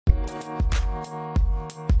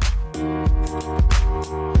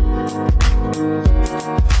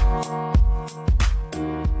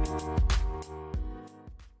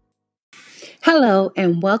Hello,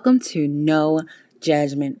 and welcome to No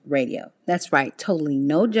Judgment Radio. That's right, totally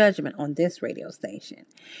no judgment on this radio station.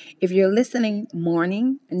 If you're listening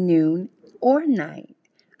morning, noon, or night,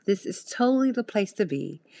 this is totally the place to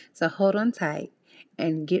be. So hold on tight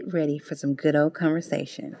and get ready for some good old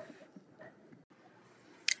conversation.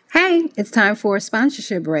 Hey, it's time for a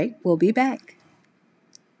sponsorship break. We'll be back.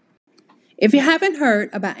 If you haven't heard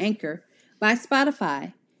about Anchor by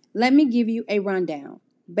Spotify, let me give you a rundown.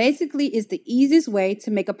 Basically, it's the easiest way to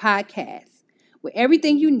make a podcast with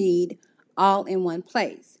everything you need all in one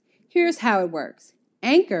place. Here's how it works.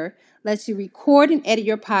 Anchor lets you record and edit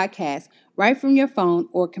your podcast right from your phone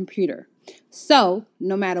or computer. So,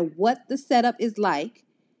 no matter what the setup is like,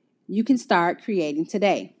 you can start creating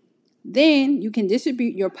today. Then you can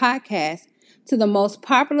distribute your podcast to the most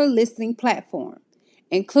popular listening platform,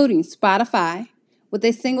 including Spotify, with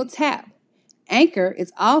a single tap. Anchor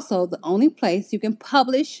is also the only place you can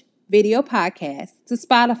publish video podcasts to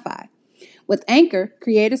Spotify. With Anchor,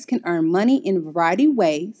 creators can earn money in a variety of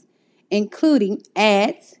ways, including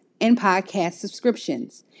ads and podcast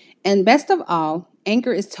subscriptions. And best of all,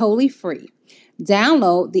 Anchor is totally free.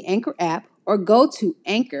 Download the Anchor app or go to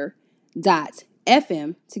anchor.fm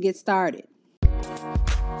to get started.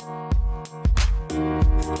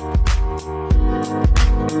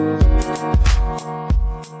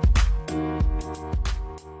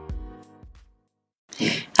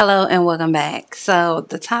 Hello and welcome back. So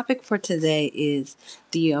the topic for today is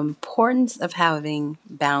the importance of having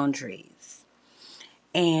boundaries.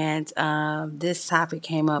 And this topic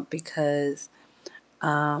came up because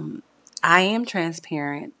I am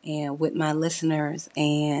transparent and with my listeners,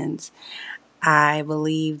 and I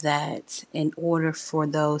believe that in order for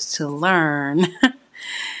those to learn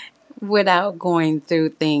without going through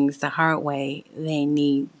things the hard way, they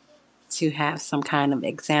need to have some kind of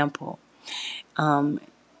example.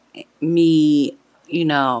 Me,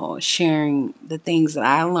 sharing the things that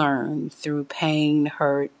I learned through pain,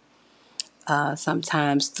 hurt,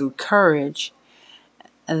 sometimes through courage,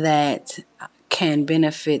 that can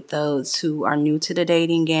benefit those who are new to the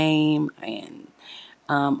dating game and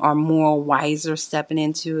are more wiser stepping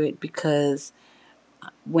into it. Because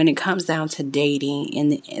when it comes down to dating,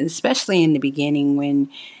 and especially in the beginning when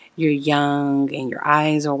you're young and your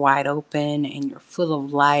eyes are wide open and you're full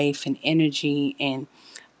of life and energy and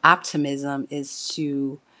optimism, is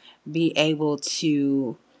to be able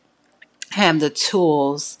to have the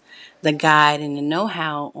tools, the guide, and the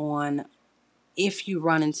know-how on if you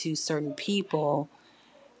run into certain people,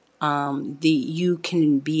 you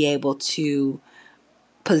can be able to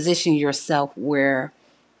position yourself where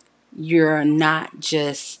you're not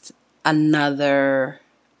just another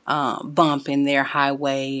bump in their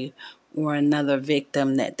highway or another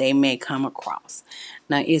victim that they may come across.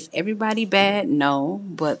 Now, is everybody bad? No,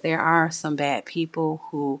 but there are some bad people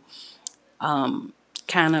who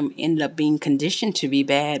kind of end up being conditioned to be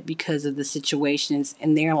bad because of the situations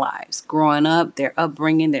in their lives. Growing up, their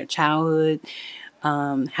upbringing, their childhood,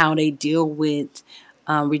 how they deal with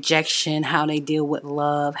rejection, how they deal with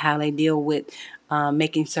love, how they deal with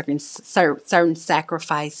making certain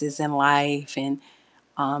sacrifices in life, and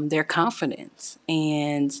their confidence.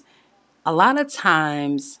 And a lot of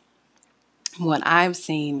times, what I've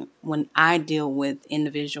seen when I deal with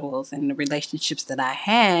individuals and the relationships that I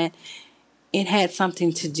had, it had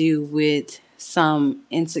something to do with some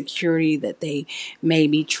insecurity that they may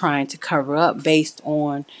be trying to cover up based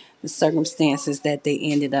on the circumstances that they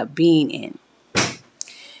ended up being in.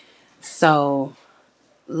 So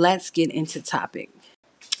let's get into topic.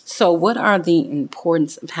 So what are the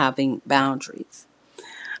importance of having boundaries?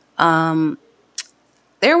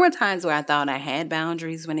 There were times where I thought I had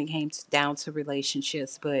boundaries when it came down to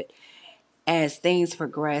relationships, but as things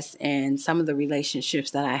progressed and some of the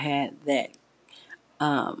relationships that I had that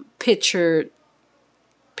painted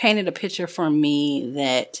a picture for me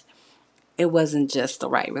that it wasn't just the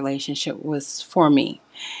right relationship was for me.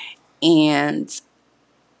 And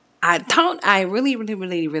I really, really,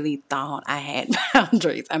 really, really thought I had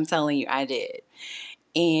boundaries. I'm telling you, I did.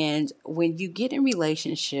 And when you get in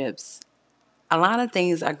relationships, a lot of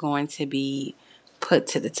things are going to be put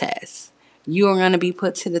to the test. You are going to be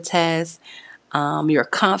put to the test. Your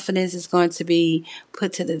confidence is going to be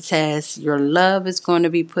put to the test. Your love is going to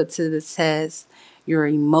be put to the test. Your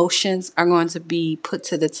emotions are going to be put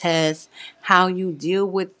to the test. How you deal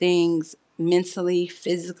with things mentally,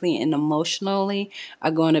 physically, and emotionally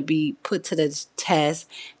are going to be put to the test.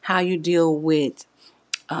 How you deal with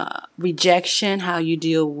rejection, how you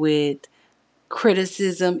deal with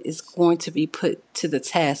criticism is going to be put to the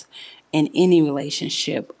test. in any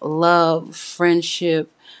relationship, love,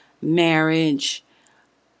 friendship, marriage,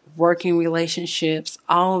 working relationships,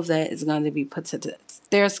 all of that is going to be put to this.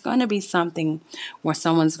 There's going to be something where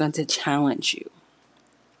someone's going to challenge you.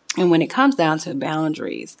 And when it comes down to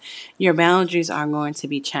boundaries, your boundaries are going to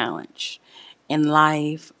be challenged. In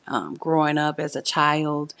life, growing up as a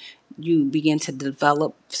child, you begin to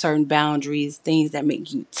develop certain boundaries, things that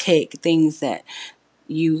make you tick, things that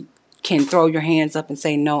you can throw your hands up and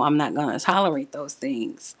say, no, I'm not going to tolerate those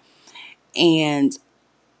things. And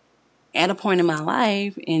at a point in my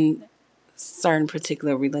life, in certain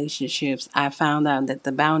particular relationships, I found out that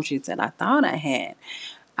the boundaries that I thought I had,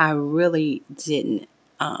 I really didn't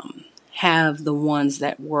have the ones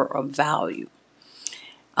that were of value.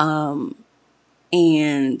 And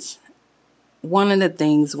one of the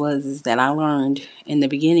things was is that I learned in the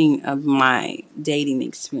beginning of my dating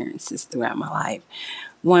experiences throughout my life.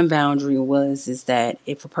 One boundary was is that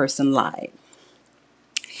if a person lied,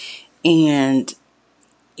 and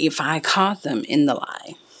if I caught them in the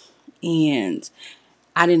lie, and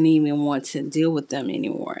I didn't even want to deal with them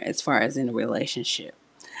anymore as far as in a relationship.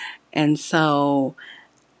 And so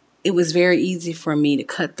it was very easy for me to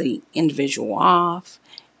cut the individual off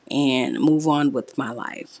and move on with my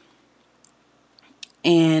life.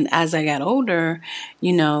 And as I got older,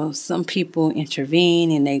 some people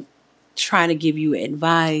intervene and they try to give you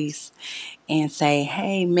advice and say,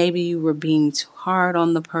 hey, maybe you were being too hard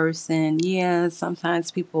on the person. Yeah,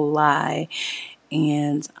 sometimes people lie.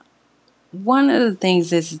 And one of the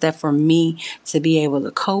things is that for me to be able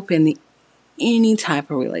to cope in any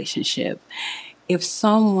type of relationship, if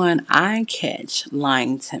someone I catch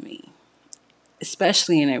lying to me,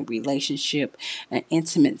 especially in a relationship, an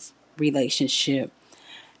intimate relationship,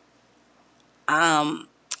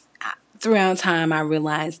 throughout time I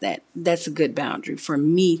realized that that's a good boundary for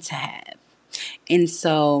me to have. And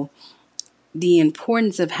so the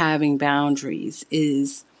importance of having boundaries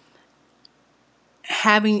is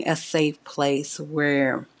having a safe place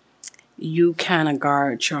where you kind of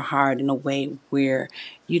guard your heart in a way where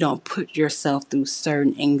you don't put yourself through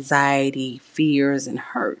certain anxiety, fears, and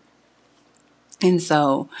hurt. And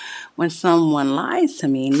so when someone lies to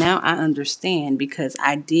me, now I understand because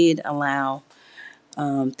I did allow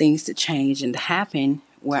things to change and to happen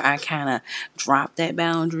where I kind of dropped that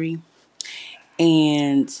boundary.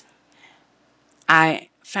 And I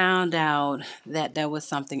found out that that was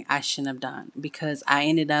something I shouldn't have done because I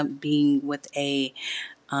ended up being with a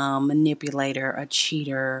manipulator, a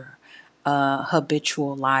cheater, a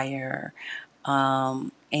habitual liar.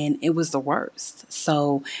 And it was the worst.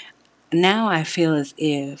 So now I feel as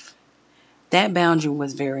if that boundary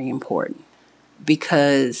was very important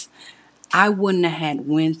because I wouldn't have had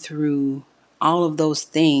went through all of those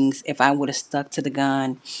things if I would have stuck to the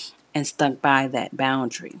gun and stuck by that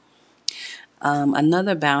boundary.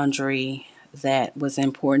 Another boundary that was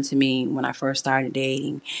important to me when I first started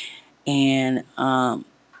dating, and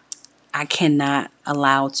I cannot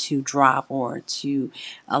allow to drop or to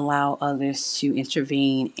allow others to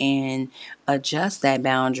intervene and adjust that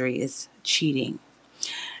boundary, is cheating.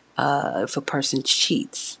 If a person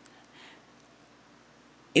cheats,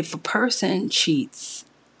 it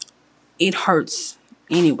hurts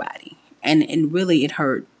anybody. And really it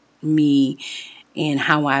hurt me and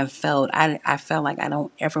how I felt. I felt like I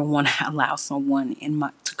don't ever want to allow someone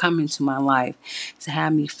to come into my life to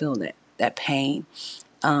have me feel that pain.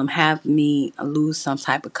 Have me lose some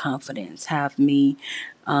type of confidence, have me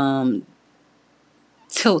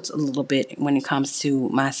tilt a little bit when it comes to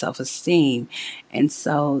my self-esteem. And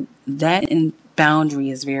so that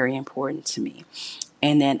boundary is very important to me.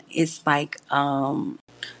 And then it's like,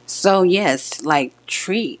 so yes, like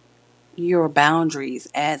treat your boundaries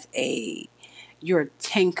as your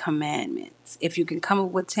 10 commandments. If you can come up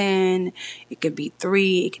with 10, it could be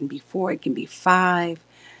 3, it can be 4, it can be 5.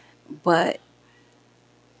 But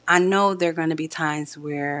I know there are going to be times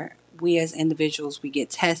where we as individuals, we get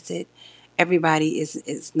tested. Everybody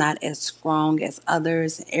is not as strong as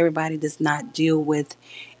others. Everybody does not deal with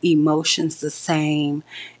emotions the same.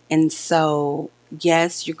 And so,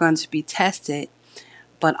 yes, you're going to be tested,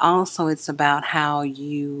 but also it's about how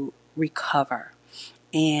you recover.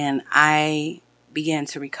 And I began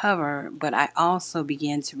to recover, but I also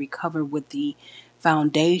began to recover with the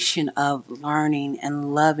foundation of learning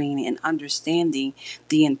and loving and understanding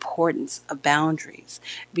the importance of boundaries.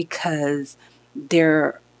 Because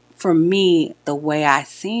for me, the way I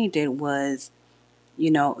seen it was,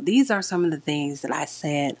 these are some of the things that I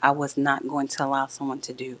said I was not going to allow someone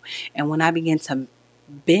to do. And when I began to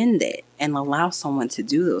bend it and allow someone to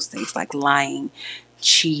do those things like lying,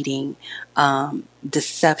 cheating,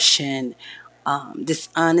 deception,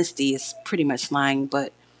 Dishonesty is pretty much lying,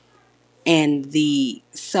 but and the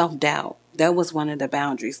self doubt, that was one of the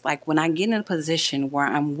boundaries. Like when I get in a position where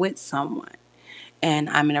I'm with someone and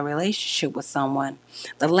I'm in a relationship with someone,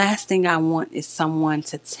 the last thing I want is someone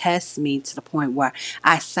to test me to the point where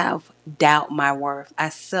I self doubt my worth. I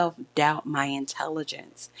self doubt my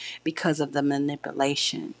intelligence because of the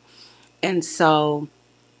manipulation. And so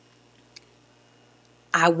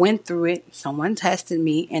I went through it. Someone tested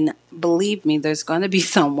me, and believe me, there's going to be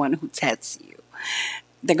someone who tests you.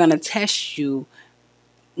 They're going to test you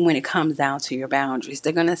when it comes down to your boundaries.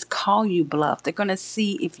 They're going to call you bluff. They're going to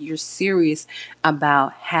see if you're serious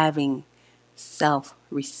about having self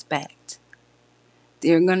respect.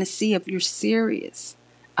 They're going to see if you're serious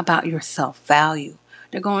about your self value.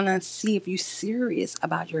 They're going to see if you're serious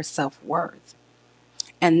about your self worth.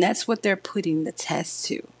 And that's what they're putting the test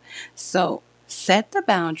to. So set the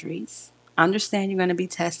boundaries. Understand you're going to be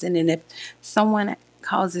tested. And if someone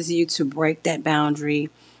causes you to break that boundary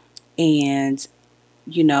and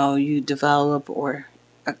you develop or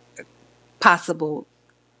a possible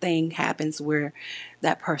thing happens where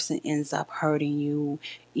that person ends up hurting you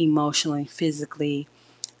emotionally, physically,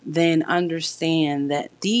 then understand that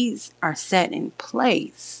these are set in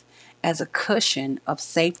place as a cushion of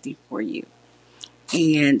safety for you.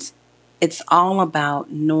 And it's all about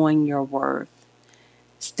knowing your worth,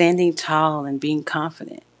 standing tall and being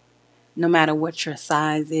confident. No matter what your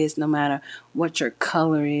size is, no matter what your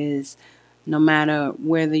color is, no matter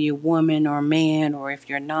whether you're woman or man or if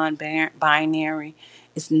you're non-binary,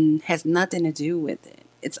 it has nothing to do with it.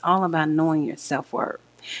 It's all about knowing your self-worth.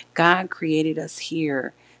 God created us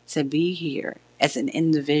here to be here as an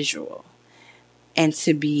individual and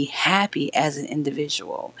to be happy as an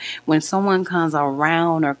individual. When someone comes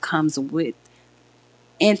around or comes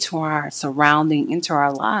into our surrounding, into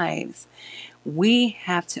our lives, we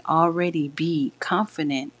have to already be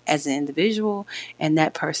confident as an individual, and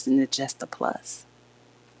that person is just a plus.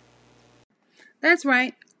 That's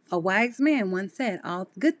right. A wise man once said, all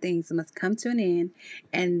good things must come to an end.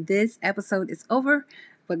 And this episode is over,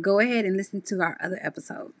 but go ahead and listen to our other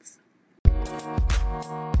episodes.